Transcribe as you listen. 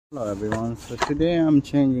Hello everyone, so today I'm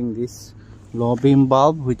changing this low beam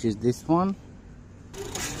bulb, which is this one.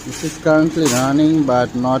 This is currently running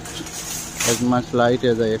but not as much light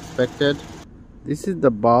as I expected. This is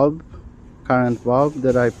the current bulb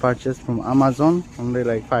that I purchased from Amazon, only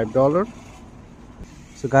like $5.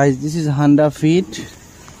 So guys, this is 100 feet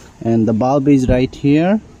and the bulb is right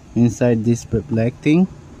here inside this black thing.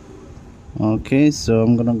 Okay, so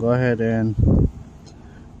I'm gonna go ahead and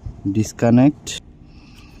disconnect.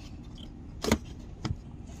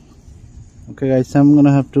 Okay guys, so I'm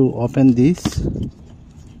gonna have to open this.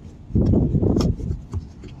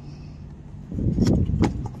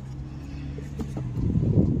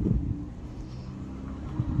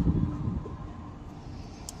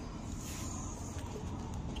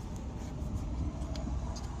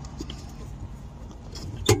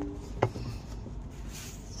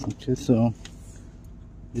 Okay, so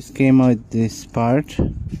this came out this part.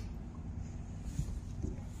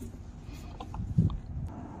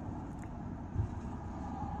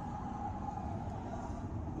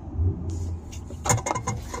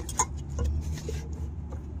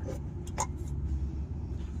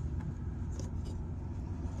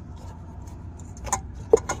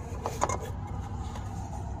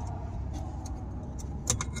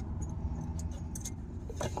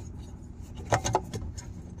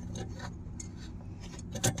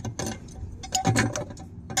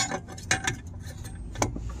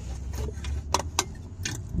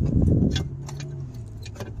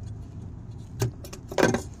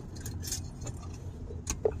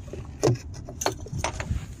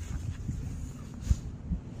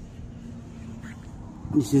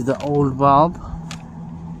 This is the old bulb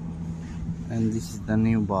and this is the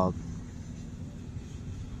new bulb.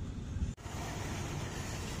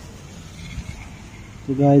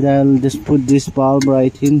 So guys, I'll just put this bulb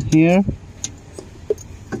right in here.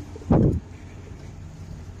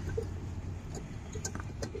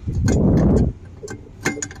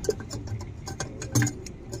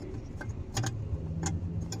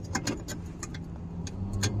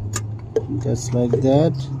 Just like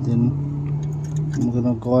that. Then I'm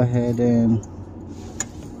gonna go ahead and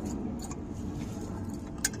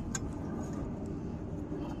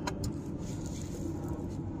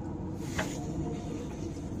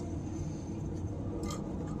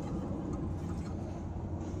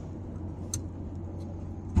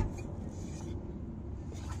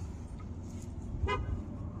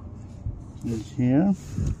it's here.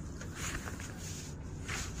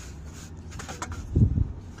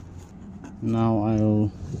 Now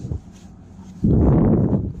I'll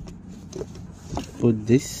put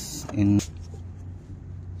this in.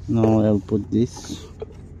 Now I'll put this.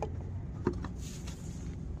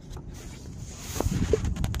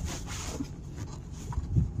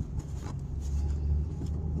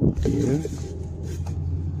 Here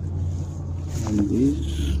and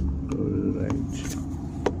this right.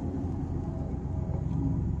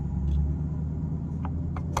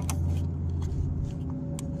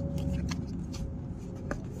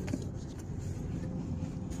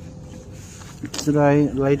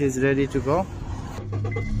 The light is ready to go.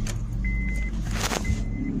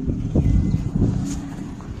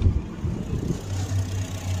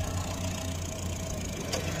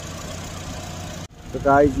 So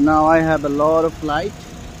guys, now I have a lot of light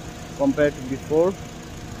compared to before.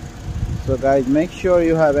 So guys, make sure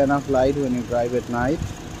you have enough light when you drive at night.